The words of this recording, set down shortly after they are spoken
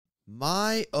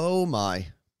My, oh my.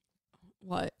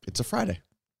 What? It's a Friday.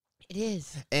 It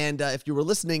is. And if you were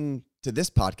listening to this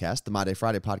podcast, the My Day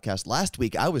Friday podcast, last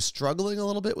week, I was struggling a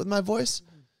little bit with my voice.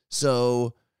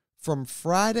 So from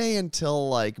Friday until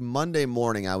like Monday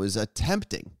morning, I was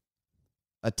attempting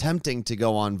to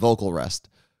go on vocal rest,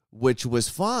 which was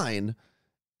fine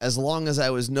as long as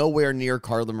I was nowhere near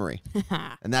Carla Marie.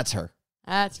 And that's her.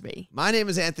 That's me. My name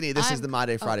is Anthony. This is the My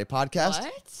Day Friday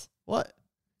podcast. What?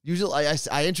 Usually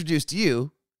I introduced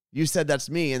you. You said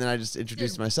that's me, and then I just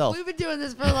introduced myself. We've been doing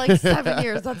this for like 7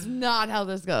 years. That's not how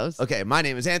this goes. Okay, my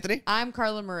name is Anthony. I'm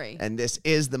Carla Marie. And this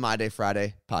is the My Day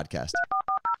Friday podcast.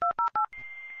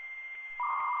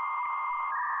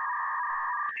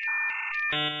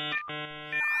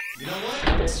 You know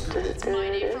what? It's My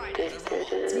Day Friday.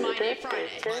 It's My Day Friday.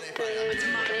 It's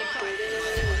My Day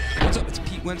Friday. What's up? It's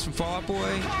Pete Wentz from Fall Out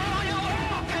Boy.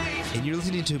 And you're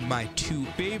listening to my two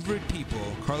favorite people,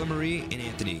 Carla Marie and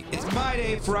Anthony. It's My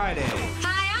Day Friday.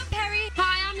 Hi, I'm Perry.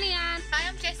 Hi, I'm Leanne. Hi,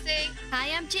 I'm Jessie. Hi,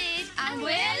 I'm Jade. And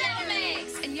we're Little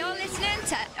Mix. And you're listening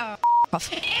to...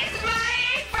 It's My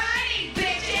Day Friday,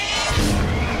 bitches!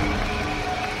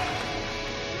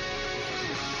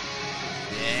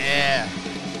 Yeah.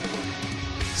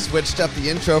 Switched up the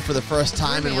intro for the first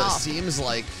time in what seems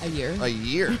like a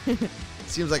year.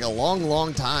 Seems like a long,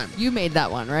 long time. You made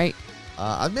that one, right?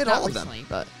 I've made Not all recently, of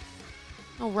them.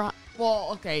 But right. Well,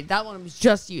 okay, that one was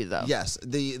just you though. Yes,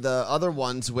 the other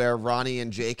ones where Ronnie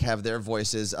and Jake have their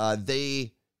voices,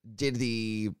 they did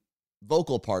the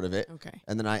vocal part of it. Okay.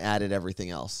 And then I added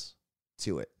everything else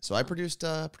to it. So I produced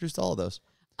all of those.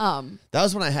 That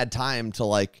was when I had time to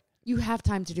like you have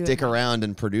time to do dick it. around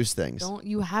and produce things. Don't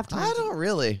you have time? I don't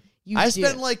really. You I do.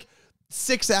 spent like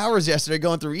 6 hours yesterday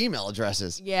going through email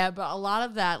addresses. Yeah, but a lot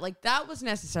of that, like that was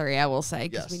necessary, I will say,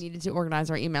 because Yes. we needed to organize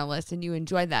our email list, and you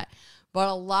enjoyed that. But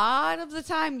a lot of the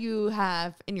time you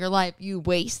have in your life, you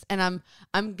waste, and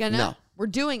we're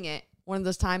doing it, one of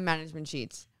those time management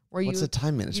sheets where What's a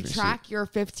time management you track your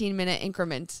 15-minute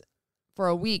increments for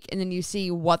a week, and then you see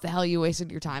what the hell you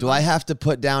wasted your time Do on. I have to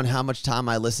put down how much time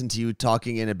I listen to you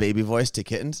talking in a baby voice to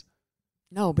kittens?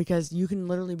 No, because you can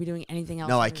literally be doing anything else.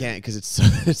 No, I can't because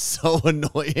it's so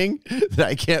annoying that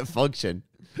I can't function.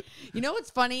 You know what's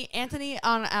funny? Anthony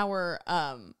on our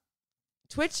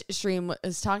Twitch stream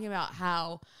was talking about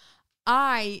how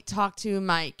I talk to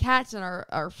my cats and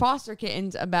our foster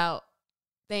kittens about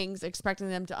things, expecting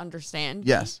them to understand.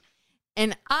 Yes.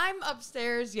 And I'm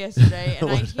upstairs yesterday, and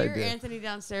I What did I hear do? Anthony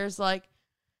downstairs like,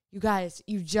 you guys,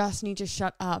 you just need to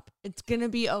shut up. It's going to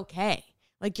be okay.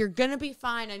 Like, you're going to be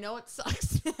fine. I know it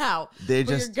sucks now, but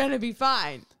you're going to be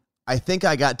fine. I think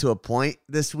I got to a point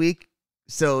this week.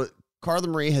 So Carla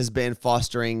Marie has been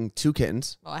fostering 2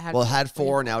 kittens. Well, I had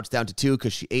 4. Now it's down to 2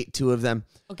 because she ate 2 of them.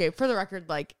 Okay, for the record,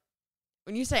 like,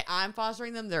 when you say I'm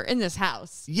fostering them, they're in this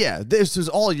house. Yeah, this was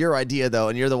all your idea, though,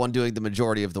 and you're the one doing the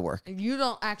majority of the work. And you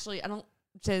don't actually, I don't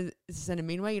say this in a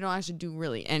mean way, you don't actually do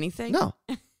really anything. No.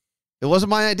 It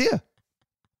wasn't my idea.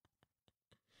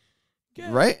 Good.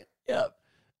 Right? Yep.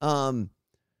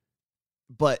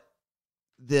 But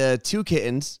the 2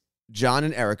 kittens, John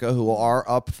and Erica, who are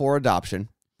up for adoption,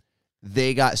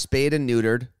 they got spayed and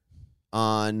neutered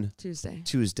on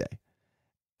Tuesday.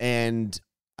 And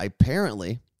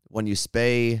apparently, when you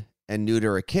spay and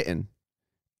neuter a kitten,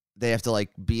 they have to like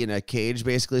be in a cage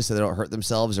basically so they don't hurt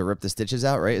themselves or rip the stitches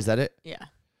out, right? Is that it? Yeah.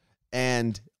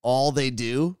 And all they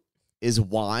do is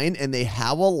whine and they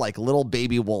howl like little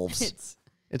baby wolves.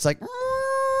 It's like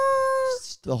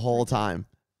the whole time.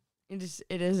 It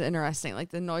is interesting, like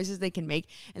the noises they can make,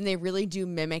 and they really do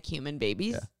mimic human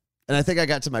babies. Yeah. And I think I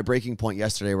got to my breaking point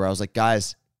yesterday where I was like,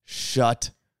 guys,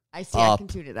 shut I see. up. I can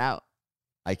tune it out.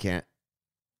 I can't.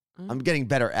 I'm getting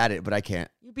better at it, but I can't.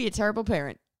 You'd be a terrible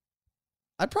parent.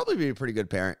 I'd probably be a pretty good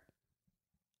parent.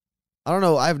 I don't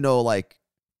know. I have no like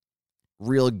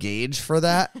real gauge for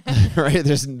that, right?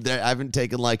 I haven't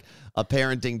taken like a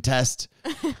parenting test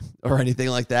or anything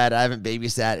like that. I haven't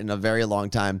babysat in a very long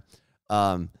time.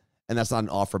 And that's not an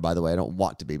offer, by the way. I don't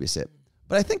want to babysit,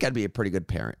 but I think I'd be a pretty good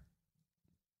parent.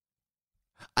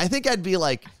 I think I'd be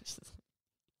like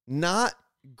not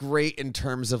great in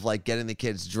terms of like getting the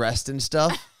kids dressed and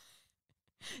stuff.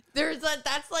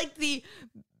 That's like the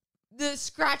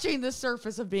scratching the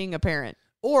surface of being a parent.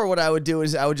 Or what I would do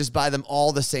is I would just buy them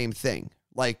all the same thing.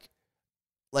 Like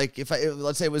if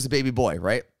let's say it was a baby boy,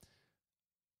 right?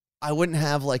 I wouldn't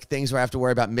have like things where I have to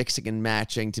worry about mixing and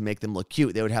matching to make them look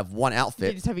cute. They would have one They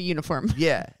outfit. just have a uniform.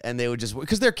 Yeah, and they would just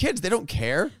because they're kids, they don't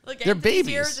care. Like they're Anthony's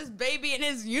babies. here, just baby in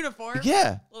his uniform.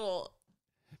 Yeah, Little.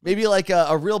 maybe like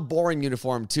a real boring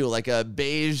uniform too, like a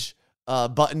beige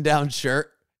button-down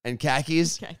shirt and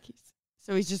khakis Khakis.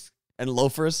 So he's just and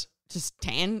loafers. Just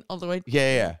tan all the way?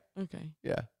 Yeah. Okay.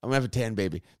 Yeah. I'm going to have a tan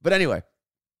baby. But anyway,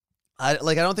 I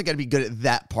don't think I'd be good at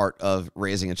that part of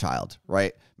raising a child,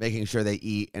 right? Making sure they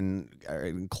eat and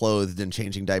are clothed and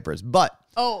changing diapers. But.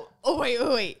 Oh,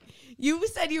 wait. You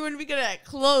said you wouldn't be good at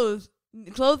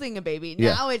clothing a baby.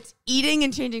 Yeah. Now it's eating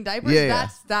and changing diapers. Yeah.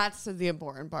 That's the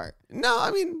important part. No,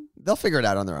 I mean, they'll figure it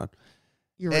out on their own.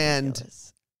 You're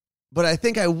ridiculous. But I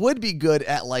think I would be good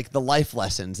at like the life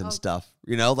lessons and stuff,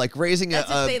 you know, like raising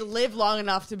That's if they live long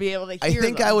enough to be able to hear I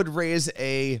think them. I would raise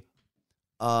a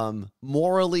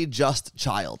morally just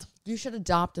child. You should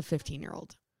adopt a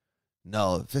 15-year-old.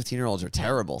 No, 15-year-olds are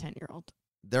terrible. 10-year-old.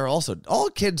 They're also, all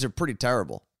kids are pretty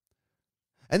terrible.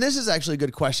 And this is actually a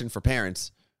good question for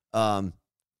parents.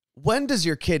 When does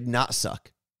your kid not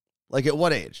suck? Like at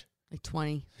what age? Like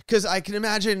 20. Because I can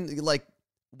imagine like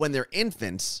when they're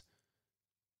infants,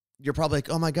 you're probably like,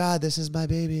 oh my God, this is my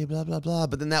baby, blah, blah, blah.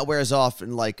 But then that wears off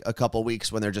in like a couple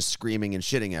weeks when they're just screaming and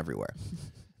shitting everywhere.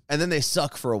 And then they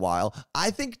suck for a while. I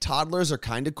think toddlers are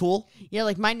kind of cool. Yeah,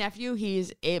 like my nephew,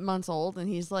 he's 8 months old and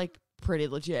he's like pretty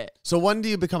legit. So when do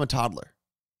you become a toddler?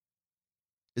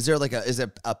 Is there like is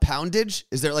it a poundage?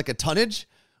 Is there like a tonnage?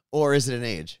 Or is it an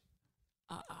age?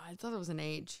 I thought it was an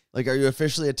age. Like, are you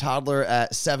officially a toddler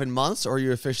at 7 months or are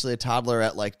you officially a toddler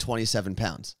at like 27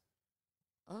 pounds?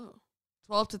 Oh,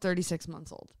 12 to 36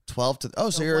 months old. 12 to, oh,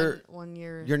 so your 1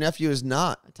 year. Your nephew is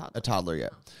not a toddler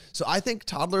yet. So I think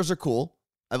toddlers are cool.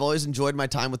 I've always enjoyed my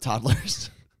time with toddlers.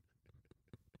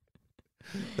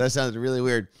 That sounds really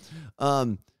weird.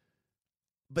 But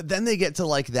then they get to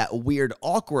like that weird,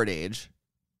 awkward age.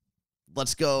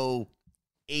 Let's go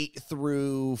 8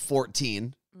 through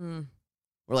 14.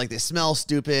 Where like they smell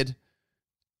stupid.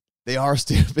 They are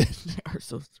stupid. They are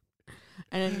so stupid.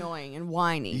 And annoying and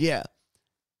whiny. Yeah.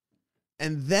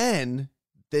 And then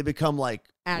they become like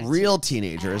real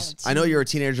teenagers. I know you're a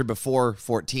teenager before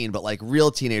 14, but like real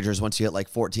teenagers once you hit like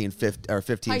 14, 15, or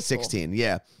 15, 16.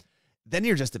 Yeah. Then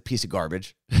you're just a piece of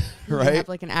garbage, right? You have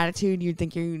like an attitude. You'd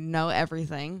think you know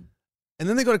everything. And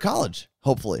then they go to college,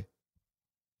 hopefully.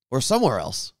 Or somewhere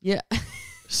else. Yeah.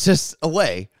 It's just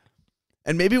away.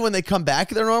 And maybe when they come back,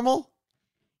 they're normal?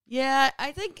 Yeah,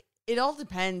 I think it all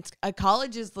depends.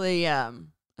 College is the, I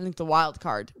think the wild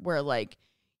card where like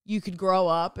you could grow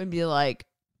up and be like,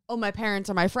 oh, my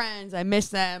parents are my friends. I miss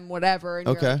them, whatever. And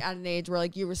you're like at an age where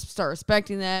like you start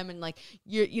respecting them and like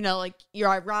you know, like you're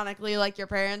ironically like your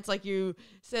parents. Like you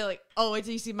say like, oh, wait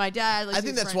till you see my dad. Like, I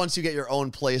think that's once you get your own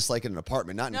place, like in an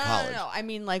apartment, not in college. No. I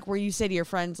mean like where you say to your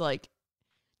friends like,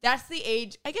 that's the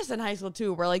age, I guess in high school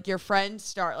too, where like your friends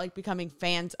start like becoming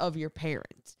fans of your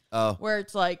parents. Oh. Where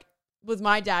it's like with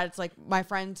my dad, it's like my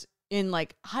friends in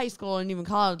like high school and even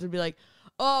college would be like,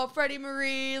 oh, Freddie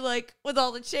Marie, like with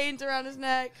all the chains around his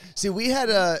neck. See, we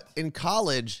had in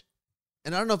college,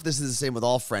 and I don't know if this is the same with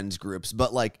all friends groups,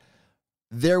 but like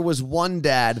there was one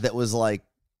dad that was like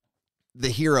the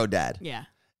hero dad. Yeah.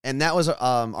 And that was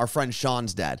our friend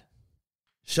Sean's dad.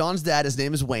 Sean's dad, his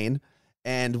name is Wayne.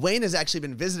 And Wayne has actually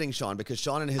been visiting Sean because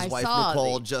Sean and his wife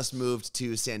Nicole just moved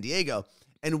to San Diego.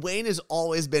 And Wayne has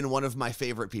always been one of my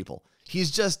favorite people. He's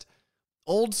just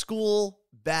old school,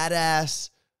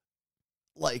 badass,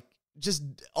 like just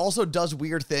also does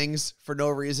weird things for no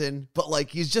reason. But like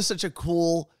he's just such a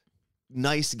cool,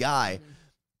 nice guy.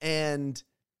 Mm-hmm. And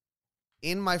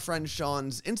in my friend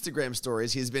Sean's Instagram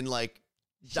stories, he's been like,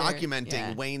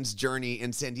 documenting Wayne's journey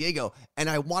in San Diego. And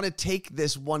I want to take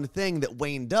this one thing that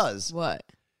Wayne does. What?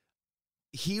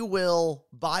 He will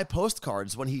buy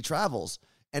postcards when he travels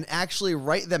and actually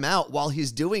write them out while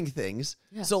he's doing things.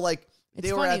 Yeah. So like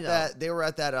they were at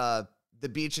that the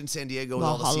beach in San Diego with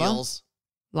all the seals.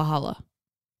 La Jolla.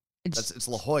 It's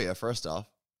La Jolla, first off.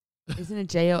 Isn't it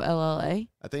Jolla?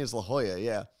 I think it's La Jolla,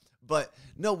 yeah. But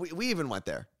no, we even went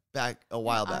there back a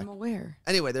while back. I'm aware.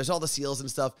 Anyway, there's all the seals and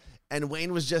stuff. And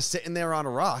Wayne was just sitting there on a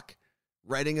rock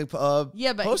writing a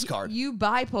postcard. You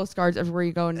buy postcards everywhere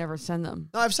you go and never send them.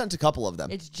 No, I've sent a couple of them.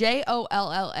 It's Jolla.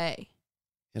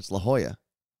 It's La Jolla.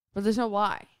 But there's no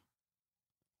Y.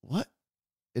 What?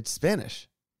 It's Spanish.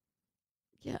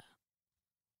 Yeah.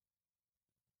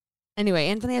 Anyway,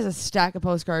 Anthony has a stack of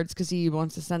postcards because he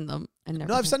wants to send them.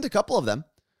 No, I've sent a couple of them.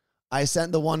 I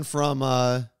sent the one from...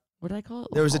 what did I call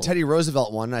it? There was a Teddy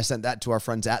Roosevelt one, and I sent that to our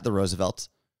friends at the Roosevelts.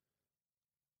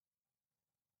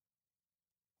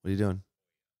 What are you doing?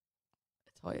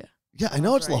 It's Hoya. Yeah, I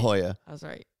know it's La Jolla. I was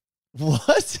right.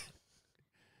 What?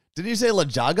 Didn't you say La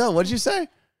Jaga? What did you say?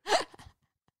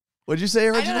 What did you say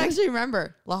originally? I don't actually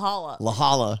remember. La Jolla. La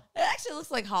Jolla. It actually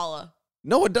looks like Holla.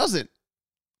 No, it doesn't.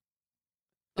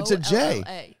 It's a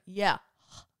J. Yeah.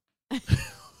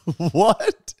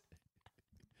 What?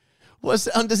 What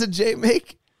sound does a J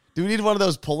make? Do we need one of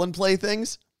those pull and play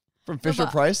things from Fisher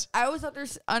Price? I was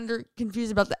under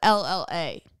confused about the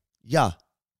LLA. Yeah.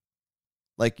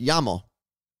 Like Yamo.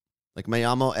 Like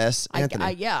Mayamo S.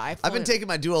 Anthony. I've been taking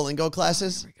my Duolingo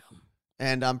classes, There we go.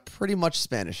 and I'm pretty much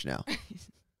Spanish now.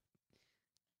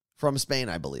 From Spain,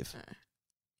 I believe.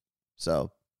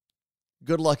 So,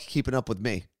 good luck keeping up with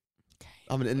me. Okay.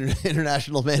 I'm an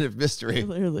international man of mystery.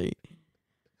 Clearly.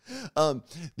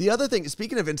 The other thing,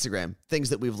 speaking of Instagram,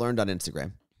 things that we've learned on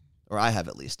Instagram, or I have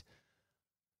at least,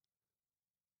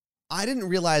 I didn't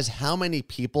realize how many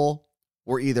people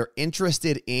were either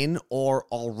interested in or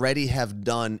already have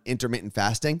done intermittent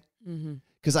fasting.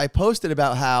 Because I posted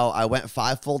about how I went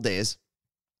 5 full days,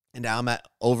 and now I'm at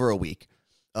over a week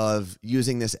of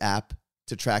using this app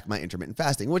to track my intermittent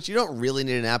fasting, which you don't really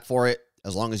need an app for it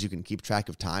as long as you can keep track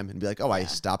of time and be like, I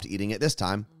stopped eating at this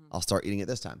time. I'll start eating at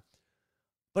this time.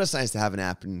 But it's nice to have an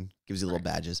app and gives you little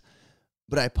badges.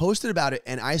 But I posted about it,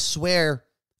 and I swear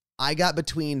I got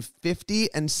between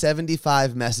 50 and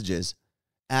 75 messages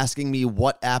asking me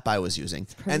what app I was using.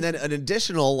 And then an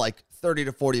additional like 30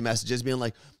 to 40 messages being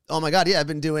like, oh my God, yeah, I've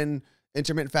been doing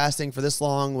intermittent fasting for this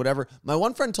long, whatever. My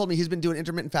one friend told me he's been doing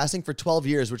intermittent fasting for 12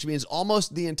 years, which means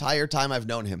almost the entire time I've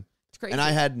known him. It's crazy. And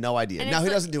I had no idea. And now, he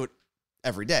like, doesn't do it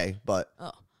every day, but...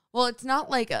 Oh. Well, it's not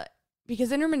like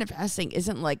because intermittent fasting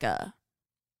isn't like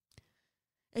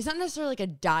it's not necessarily like a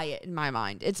diet in my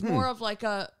mind. It's more of like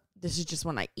this is just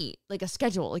when I eat, like a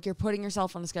schedule. Like you're putting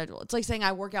yourself on a schedule. It's like saying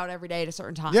I work out every day at a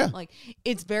certain time. Yeah. Like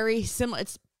it's very similar.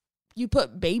 You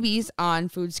put babies on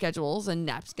food schedules and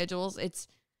nap schedules. It's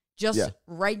just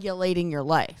regulating your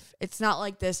life. It's not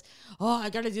like this, I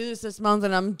got to do this month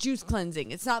and I'm juice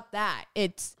cleansing. It's not that.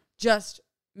 It's just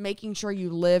making sure you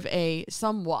live a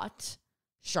somewhat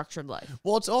structured life.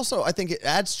 Well, it's also, I think it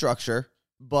adds structure,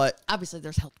 but... Obviously,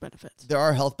 there's health benefits. There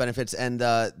are health benefits, and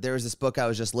there was this book I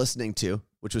was just listening to,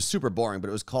 which was super boring, but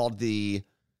it was called The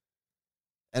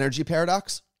Energy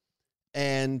Paradox,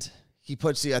 and he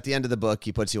puts you, at the end of the book,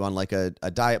 he puts you on like a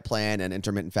diet plan and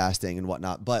intermittent fasting and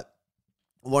whatnot, but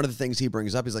one of the things he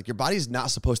brings up is like your body's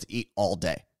not supposed to eat all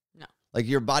day. No. Like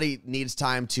your body needs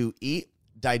time to eat,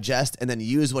 digest, and then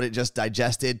use what it just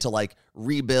digested to like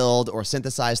rebuild or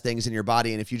synthesize things in your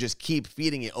body, and if you just keep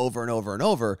feeding it over and over and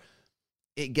over,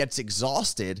 it gets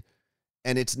exhausted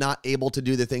and it's not able to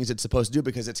do the things it's supposed to do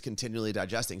because it's continually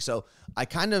digesting. So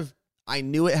I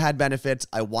knew it had benefits.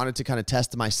 I wanted to kind of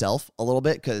test myself a little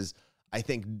bit because I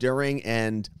think during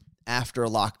and after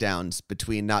lockdowns,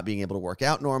 between not being able to work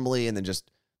out normally and then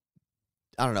just,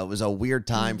 I don't know, it was a weird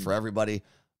time for everybody.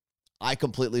 I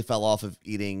completely fell off of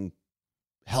eating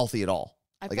healthy at all.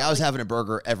 I was having a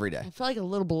burger every day. I felt like a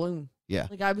little balloon. Yeah.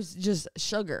 Like I was just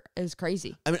sugar. It was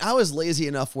crazy. I mean, I was lazy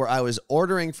enough where I was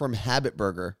ordering from Habit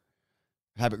Grill,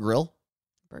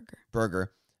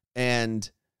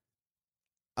 and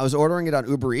I was ordering it on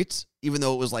Uber Eats, even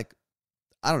though it was like,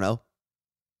 I don't know,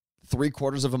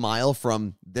 3/4 of a mile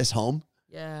from this home.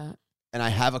 Yeah. And I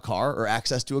have a car or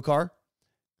access to a car.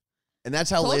 And that's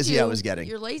how lazy I was getting.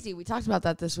 You're lazy. We talked about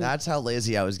that this week. That's how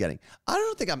lazy I was getting. I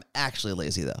don't think I'm actually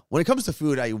lazy, though. When it comes to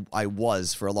food, I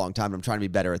was for a long time. And I'm trying to be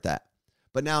better at that.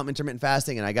 But now I'm intermittent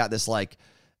fasting, and I got this like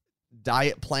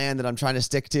diet plan that I'm trying to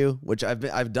stick to, which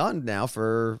I've done now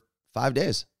for 5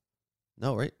 days.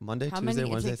 No, right? Monday, Tuesday,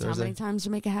 Wednesday, Thursday. How many times to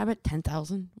make a habit?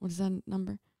 10,000. What is that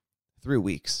number? 3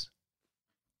 weeks.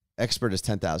 Expert is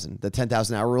 10,000. The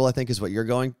 10,000 hour rule, I think, is what you're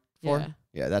going for.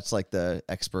 Yeah, that's like the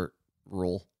expert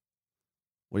rule.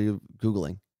 What are you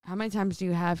Googling? How many times do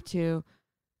you have to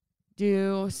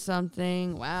do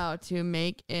something, to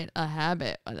make it a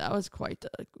habit? That was quite the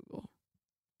Google.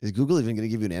 Is Google even going to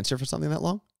give you an answer for something that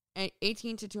long?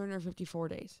 18 to 254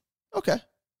 days. Okay.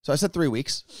 So I said 3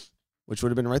 weeks, which would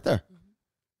have been right there.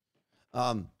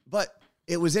 But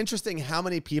it was interesting how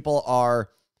many people are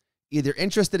either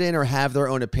interested in or have their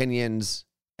own opinions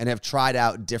and have tried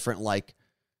out different like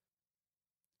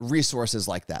resources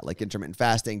like that, like intermittent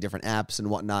fasting, different apps and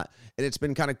whatnot. And it's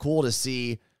been kind of cool to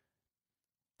see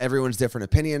everyone's different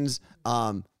opinions.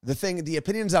 The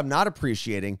opinions I'm not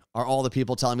appreciating are all the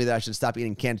people telling me that I should stop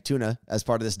eating canned tuna as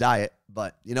part of this diet.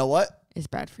 But you know what? It's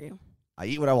bad for you. I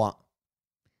eat what I want.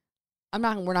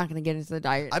 We're not going to get into the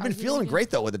diet. I've been feeling great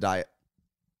though with the diet.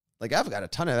 Like I've got a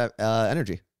ton of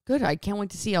energy. Good. I can't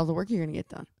wait to see all the work you're going to get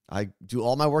done. I do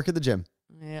all my work at the gym.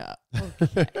 Yeah.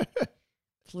 Okay.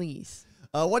 Please.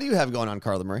 What do you have going on,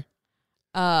 Carla Marie?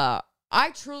 I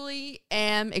truly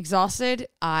am exhausted.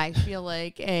 I feel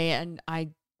like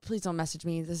please don't message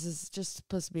me. This is just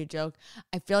supposed to be a joke.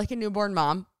 I feel like a newborn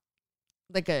mom.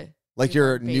 Like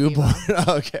your newborn.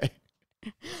 Okay.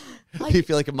 Do you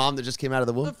feel like a mom that just came out of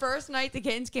the womb? The first night the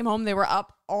kittens came home, they were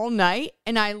up all night,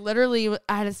 and I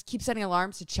had to keep setting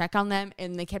alarms to check on them,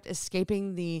 and they kept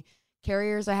escaping the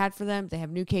carriers I had for them. They have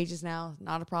new cages now,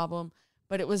 not a problem.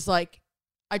 But it was like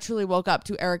I truly woke up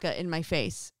to Erica in my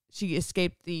face. She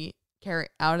escaped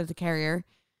out of the carrier.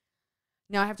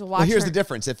 Now I have to watch. Well, here's her. the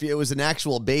difference. If it was an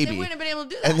actual baby, They wouldn't have been able to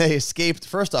do that. and they escaped.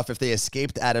 First off, if they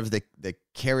escaped out of the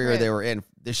carrier Right. they were in,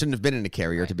 they shouldn't have been in a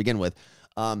carrier to begin with.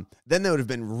 Then they would have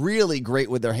been really great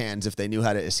with their hands if they knew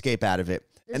how to escape out of it.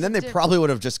 And then they probably would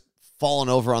have just fallen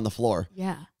over on the floor.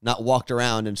 Yeah. Not walked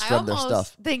around and scrubbed their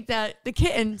stuff. I think that the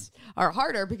kittens are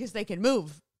harder because they can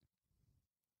move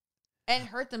and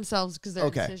hurt themselves because they're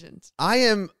decisions. I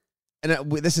am,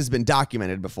 and this has been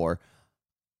documented before,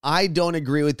 I don't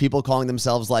agree with people calling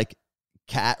themselves like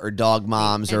cat or dog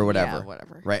moms or whatever. Yeah,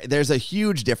 whatever. Right? There's a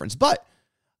huge difference. But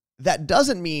that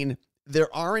doesn't mean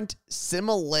there aren't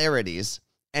similarities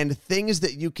and things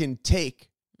that you can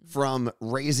take from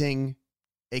raising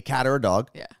a cat or a dog.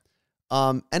 Yeah.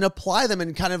 And apply them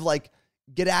and kind of like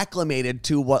get acclimated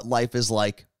to what life is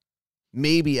like,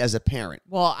 maybe as a parent.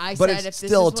 Well, But said it's if this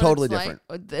still is what totally it's different.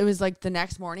 Like, it was like the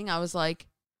next morning, I was like,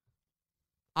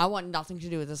 I want nothing to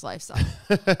do with this lifestyle.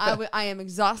 I am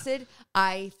exhausted.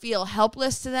 I feel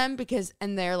helpless to them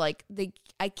and they're like,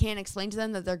 I can't explain to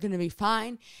them that they're going to be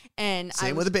fine. And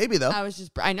Same with a baby, though.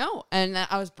 I know. And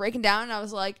I was breaking down and I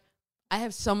was like, I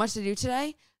have so much to do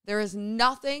today. There is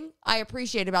nothing I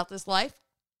appreciate about this life.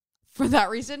 For that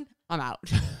reason, I'm out.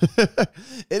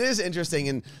 It is interesting.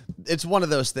 And it's one of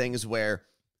those things where,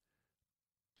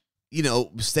 you know,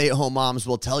 stay-at-home moms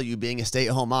will tell you being a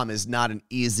stay-at-home mom is not an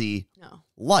easy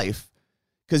life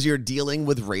because you're dealing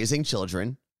with raising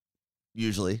children,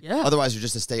 usually. Yeah. Otherwise, you're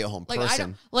just a stay-at-home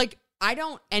person. I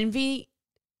don't envy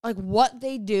what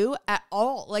they do at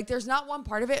all. Like, there's not one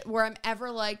part of it where I'm ever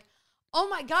like, oh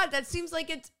my God, that seems like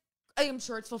I'm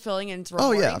sure it's fulfilling and it's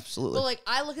rewarding. Oh, yeah, absolutely. But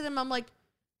I look at them, I'm like,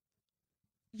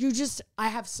 I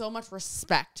have so much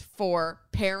respect for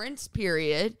parents,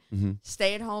 period. Mm-hmm.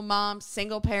 Stay-at-home moms,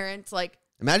 single parents.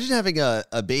 Imagine having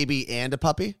a baby and a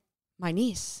puppy. My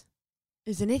niece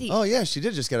is an idiot. Oh, yeah, she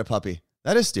did just get a puppy.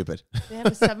 That is stupid. They have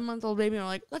a 7-month-old baby, and we're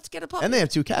like, let's get a puppy. And they have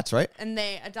 2 cats, right? And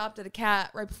they adopted a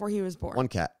cat right before he was born. 1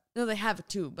 cat. No, they have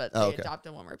 2, but they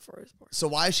adopted one right before he was born. So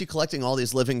why is she collecting all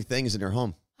these living things in her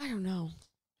home? I don't know.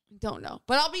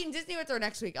 But I'll be in Disney with her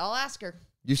next week. I'll ask her.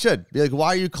 You should. Be like, why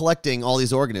are you collecting all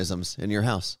these organisms in your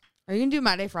house? Are you going to do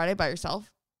My Day Friday by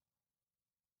yourself?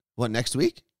 What, next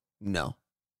week? No.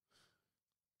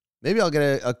 Maybe I'll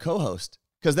get a co-host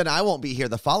because then I won't be here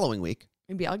the following week.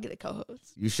 Maybe I'll get a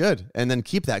co-host. You should. And then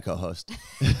keep that co-host.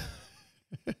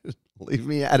 Leave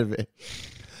me out of it.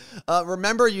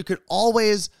 Remember, you could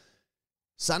always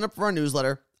sign up for our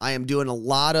newsletter. I am doing a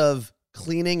lot of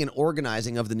cleaning and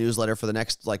organizing of the newsletter for the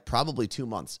next, probably 2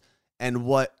 months. And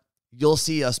what you'll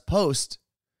see us post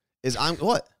is I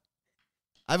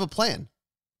have a plan.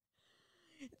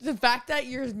 The fact that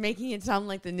you're making it sound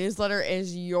like the newsletter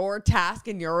is your task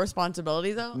and your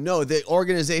responsibility, though. No, the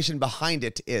organization behind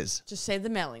it is. Just say the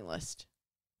mailing list.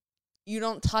 You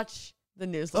don't touch the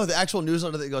newsletter. Oh, the actual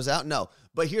newsletter that goes out? No.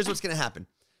 But here's what's going to happen.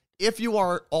 If you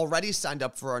are already signed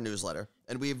up for our newsletter,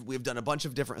 and we've done a bunch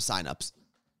of different signups,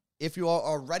 if you are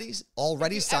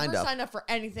already signed up. Signed up for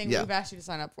anything we've asked you to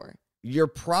sign up for. You're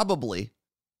probably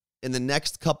in the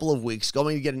next couple of weeks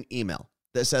going to get an email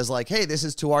that says hey, this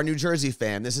is to our New Jersey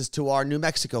fam. This is to our New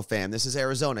Mexico fam. This is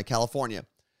Arizona, California.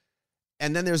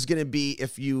 And then there's going to be,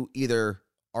 if you either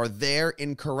are there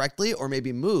incorrectly or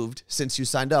maybe moved since you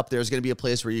signed up, there's going to be a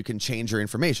place where you can change your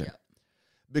information. Yeah.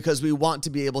 Because we want to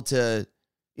be able to,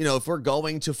 if we're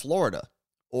going to Florida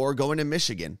or going to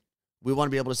Michigan, we want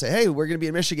to be able to say, hey, we're going to be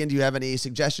in Michigan. Do you have any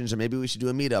suggestions? Or maybe we should do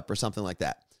a meetup or something like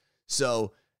that.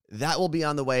 So that will be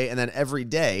on the way. And then every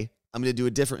day I'm going to do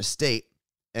a different state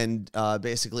and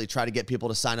basically try to get people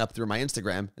to sign up through my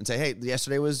Instagram and say, hey,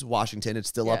 yesterday was Washington. It's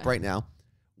still up right now.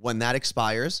 When that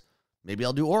expires, maybe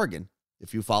I'll do Oregon.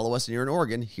 If you follow us and you're in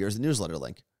Oregon, here's the newsletter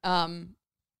link.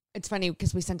 It's funny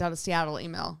because we sent out a Seattle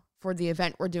email for the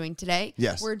event we're doing today.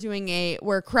 Yes.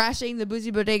 We're crashing the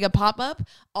Boozy Bodega pop-up.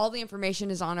 All the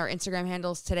information is on our Instagram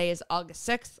handles. Today is August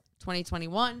 6th,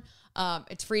 2021.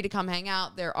 It's free to come hang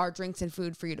out. There are drinks and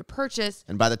food for you to purchase.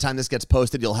 And by the time this gets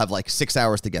posted, you'll have 6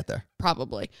 hours to get there.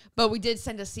 Probably. But we did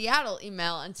send a Seattle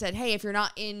email and said, hey, if you're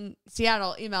not in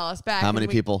Seattle, email us back. How many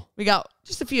people? We got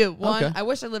just a few. One, okay. I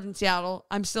wish I lived in Seattle.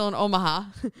 I'm still in Omaha.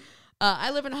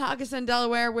 I live in Hawkinson,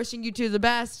 Delaware. Wishing you two the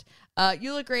best.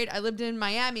 You look great. I lived in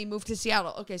Miami, moved to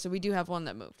Seattle. Okay, so we do have one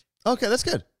that moved. Okay, that's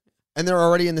good. And they're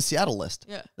already in the Seattle list.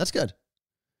 Yeah. That's good.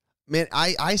 Man,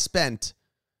 I spent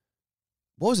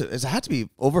what was it? It had to be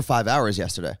over 5 hours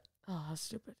yesterday. Oh, that's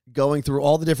stupid. Going through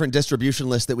all the different distribution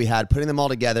lists that we had, putting them all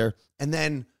together. And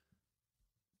then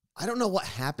I don't know what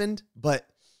happened, but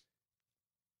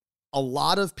a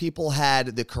lot of people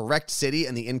had the correct city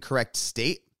and the incorrect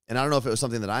state. And I don't know if it was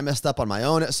something that I messed up on my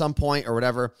own at some point or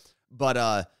whatever.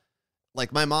 But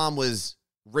like my mom was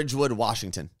Ridgewood,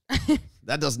 Washington.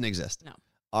 That doesn't exist. No.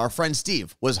 Our friend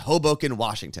Steve was Hoboken,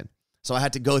 Washington. So I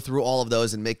had to go through all of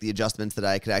those and make the adjustments that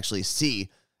I could actually see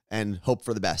and hope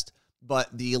for the best. But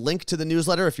the link to the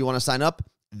newsletter, if you want to sign up,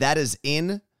 that is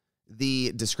in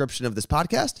the description of this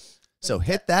podcast. So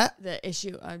hit that. The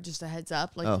issue, just a heads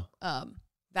up, like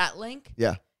that link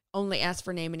only asks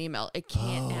for name and email. It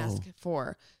can't ask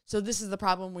for. So this is the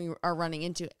problem we are running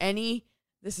into.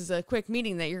 This is a quick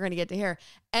meeting that you're going to get to hear.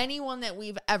 Anyone that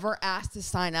we've ever asked to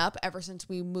sign up ever since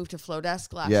we moved to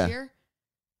Flowdesk last year.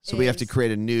 So we have to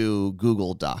create a new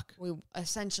Google Doc.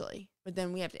 Essentially, but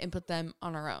then we have to input them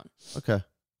on our own. Okay.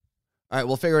 All right,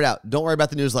 we'll figure it out. Don't worry about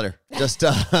the newsletter. Just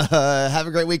have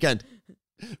a great weekend.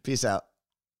 Peace out.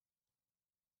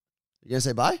 You going to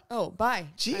say bye? Oh, bye.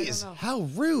 Jeez, how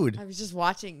rude. I was just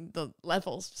watching the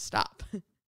levels stop.